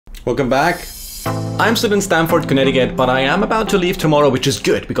Welcome back. I'm still in Stamford, Connecticut, but I am about to leave tomorrow, which is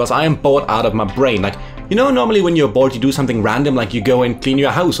good because I am bored out of my brain. Like, you know, normally when you're bored, you do something random, like you go and clean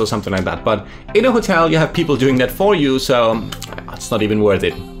your house or something like that. But in a hotel, you have people doing that for you, so it's not even worth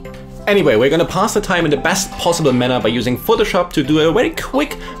it. Anyway, we're gonna pass the time in the best possible manner by using Photoshop to do a very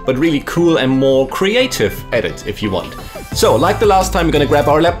quick, but really cool and more creative edit, if you want. So, like the last time, we're gonna grab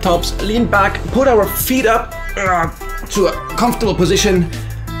our laptops, lean back, put our feet up to a comfortable position.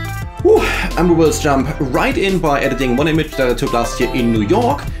 And we will jump right in by editing one image that I took last year in New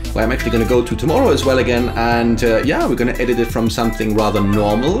York, where I'm actually going to go to tomorrow as well again. And yeah, we're going to edit it from something rather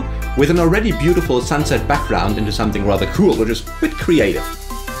normal with an already beautiful sunset background into something rather cool, which is a bit creative.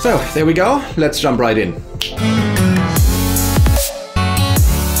 So there we go. Let's jump right in.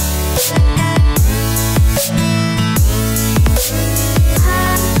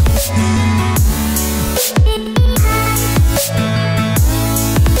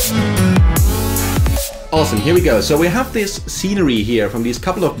 Awesome, here we go. So we have this scenery here from these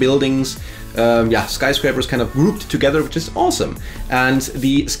couple of buildings, yeah, skyscrapers kind of grouped together, which is awesome. And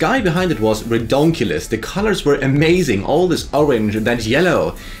the sky behind it was redonkulous. The colors were amazing, all this orange and that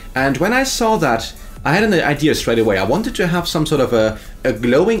yellow. And when I saw that, I had an idea straight away. I wanted to have some sort of a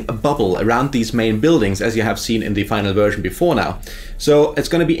glowing bubble around these main buildings, as you have seen in the final version before now. So it's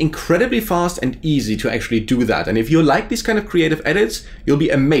going to be incredibly fast and easy to actually do that. And if you like these kind of creative edits, you'll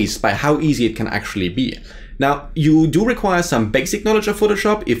be amazed by how easy it can actually be. Now, you do require some basic knowledge of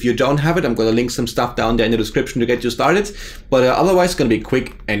Photoshop. If you don't have it, I'm going to link some stuff down there in the description to get you started. But otherwise, it's going to be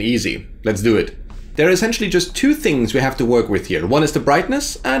quick and easy. Let's do it. There are essentially just two things we have to work with here. One is the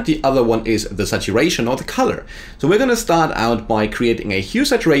brightness and the other one is the saturation or the color. So we're going to start out by creating a hue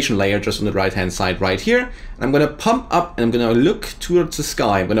saturation layer just on the right hand side right here. And I'm going to pump up and I'm going to look towards the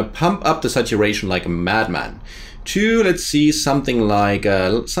sky. I'm going to pump up the saturation like a madman to, let's see, something like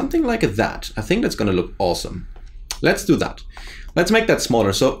that. I think that's going to look awesome. Let's do that. Let's make that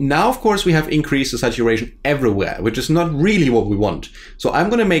smaller. So now, of course, we have increased the saturation everywhere, which is not really what we want. So I'm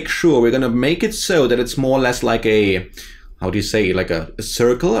going to make sure we're going to make it so that it's more or less like a, how do you say, like a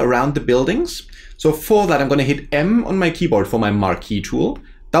circle around the buildings. So for that, I'm going to hit M on my keyboard for my marquee tool.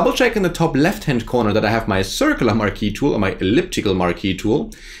 Double check in the top left-hand corner that I have my circular marquee tool or my elliptical marquee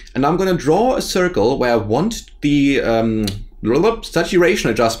tool. And I'm going to draw a circle where I want the saturation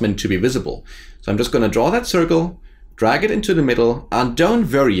adjustment to be visible. So I'm just going to draw that circle, drag it into the middle, and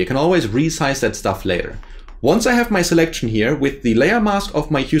don't worry, you can always resize that stuff later. Once I have my selection here with the layer mask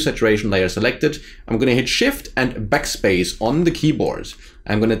of my hue saturation layer selected, I'm going to hit Shift and Backspace on the keyboard.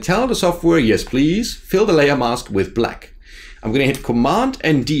 I'm going to tell the software, yes please, fill the layer mask with black. I'm going to hit Command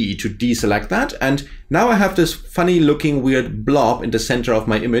and D to deselect that, and now I have this funny looking weird blob in the center of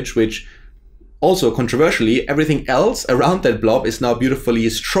my image, which also controversially, everything else around that blob is now beautifully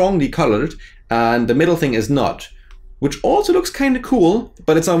strongly colored, and the middle thing is not. Which also looks kind of cool,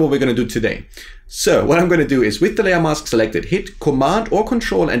 but it's not what we're going to do today. So what I'm going to do is with the layer mask selected, hit Command or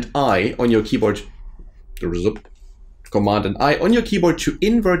Control and I on your keyboard. Command and I on your keyboard to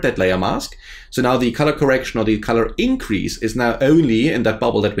invert that layer mask. So now the color correction or the color increase is now only in that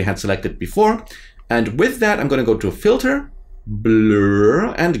bubble that we had selected before. And with that, I'm going to go to Filter,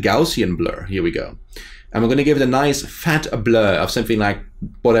 Blur, and Gaussian Blur. Here we go. And we're going to give it a nice fat blur of something like,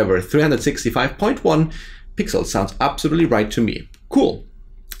 whatever, 365.1 pixels. Sounds absolutely right to me. Cool.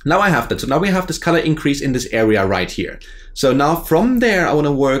 Now I have that. So now we have this color increase in this area right here. So now from there, I want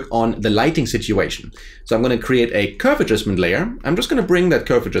to work on the lighting situation. So I'm going to create a curve adjustment layer. I'm just going to bring that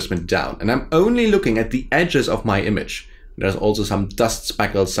curve adjustment down, and I'm only looking at the edges of my image. There's also some dust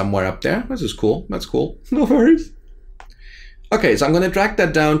speckles somewhere up there. This is cool. That's cool. No worries. Okay, so I'm going to drag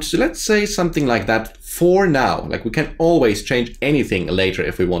that down to, let's say, something like that for now. Like, we can always change anything later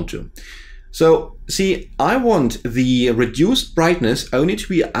if we want to. So, see, I want the reduced brightness only to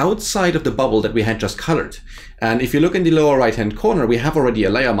be outside of the bubble that we had just colored. And if you look in the lower right-hand corner, we have already a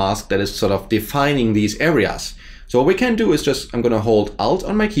layer mask that is sort of defining these areas. So what we can do is just, I'm going to hold Alt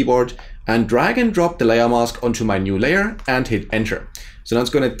on my keyboard and drag and drop the layer mask onto my new layer and hit Enter. So now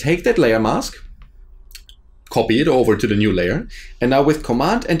it's going to take that layer mask, copy it over to the new layer. And now with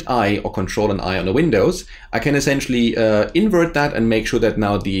Command and I or Control and I on the Windows, I can essentially invert that and make sure that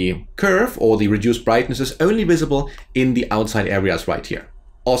now the curve or the reduced brightness is only visible in the outside areas right here.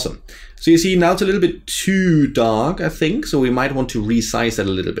 Awesome. So you see now it's a little bit too dark, I think, so we might want to resize that a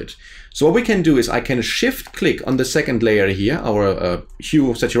little bit. So what we can do is I can shift click on the second layer here, our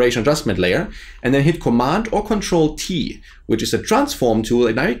hue saturation adjustment layer, and then hit Command or Control T, which is a transform tool,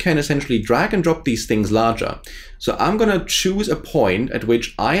 and now you can essentially drag and drop these things larger. So I'm going to choose a point at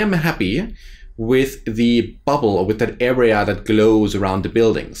which I am happy with the bubble or with that area that glows around the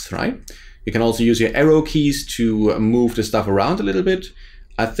buildings, right? You can also use your arrow keys to move the stuff around a little bit.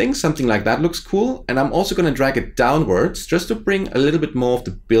 I think something like that looks cool. And I'm also going to drag it downwards just to bring a little bit more of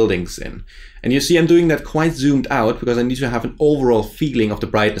the buildings in. And you see I'm doing that quite zoomed out because I need to have an overall feeling of the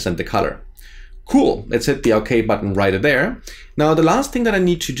brightness and the color. Cool, let's hit the OK button right there. Now the last thing that I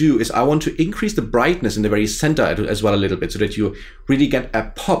need to do is I want to increase the brightness in the very center as well a little bit so that you really get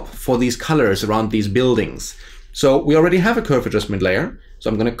a pop for these colors around these buildings. So we already have a curve adjustment layer, so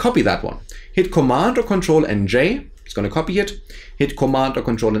I'm going to copy that one. Hit Command or Control and J, it's going to copy it. Hit Command or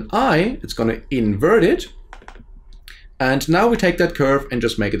Control and I, it's going to invert it. And now we take that curve and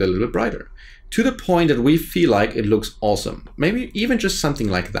just make it a little bit brighter to the point that we feel like it looks awesome. Maybe even just something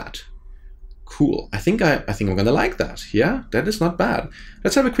like that. Cool. I think I'm gonna like that. Yeah, that is not bad.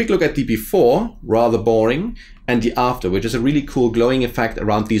 Let's have a quick look at the before, rather boring, and the after, which is a really cool glowing effect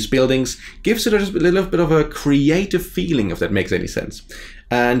around these buildings. Gives it a little bit of a creative feeling, if that makes any sense.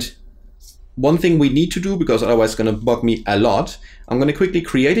 And one thing we need to do, because otherwise it's gonna bug me a lot, I'm gonna quickly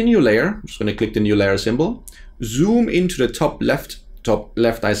create a new layer. I'm just gonna click the new layer symbol, zoom into the top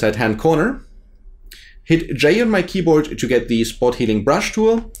left, I said hand corner, hit J on my keyboard to get the spot healing brush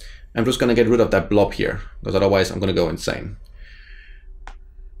tool. I'm just going to get rid of that blob here, because otherwise I'm going to go insane.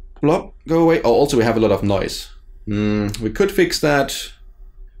 Blob, go away. Oh, also we have a lot of noise. We could fix that.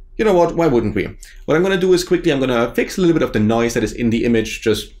 You know what, why wouldn't we? What I'm going to do is quickly, I'm going to fix a little bit of the noise that is in the image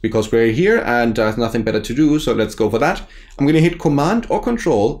just because we're here and there's nothing better to do, so let's go for that. I'm going to hit Command or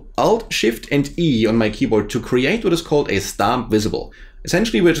Control, Alt, Shift and E on my keyboard to create what is called a stamp visible.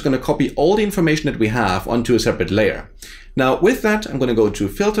 Essentially, we're just going to copy all the information that we have onto a separate layer. Now with that, I'm going to go to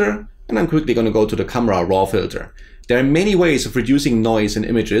Filter, and I'm quickly going to go to the Camera Raw filter. There are many ways of reducing noise in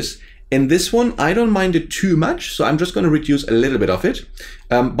images. In this one, I don't mind it too much, so I'm just going to reduce a little bit of it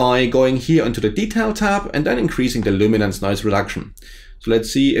by going here onto the Detail tab and then increasing the luminance noise reduction. So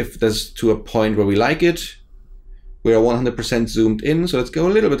let's see if that's to a point where we like it. We're 100% zoomed in, so let's go a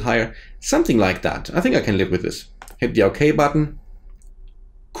little bit higher. Something like that. I think I can live with this. Hit the OK button.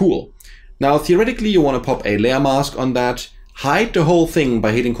 Cool. Now, theoretically, you want to pop a layer mask on that, hide the whole thing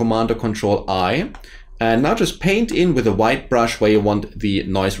by hitting Command or Control I, and now just paint in with a white brush where you want the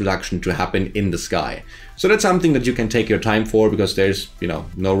noise reduction to happen in the sky. So that's something that you can take your time for because there's, you know,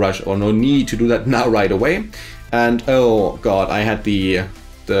 no rush or no need to do that now right away. And oh god, I had the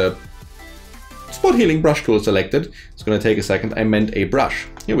spot healing brush tool selected. It's going to take a second. I meant a brush.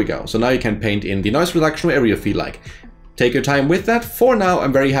 Here we go. So now you can paint in the noise reduction wherever you feel like. Take your time with that. For now,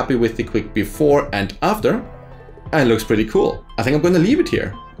 I'm very happy with the quick before and after. And it looks pretty cool. I think I'm going to leave it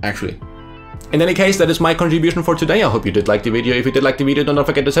here, actually. In any case, that is my contribution for today. I hope you did like the video. If you did like the video, do not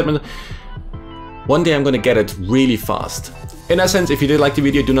forget to submit. One day I'm going to get it really fast. In essence, if you did like the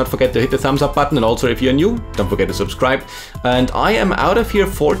video, do not forget to hit the thumbs up button. And also, if you're new, don't forget to subscribe. And I am out of here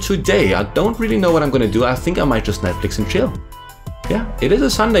for today. I don't really know what I'm going to do. I think I might just Netflix and chill. Yeah, it is a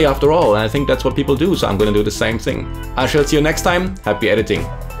Sunday after all, and I think that's what people do, so I'm going to do the same thing. I shall see you next time. Happy editing.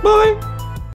 Bye!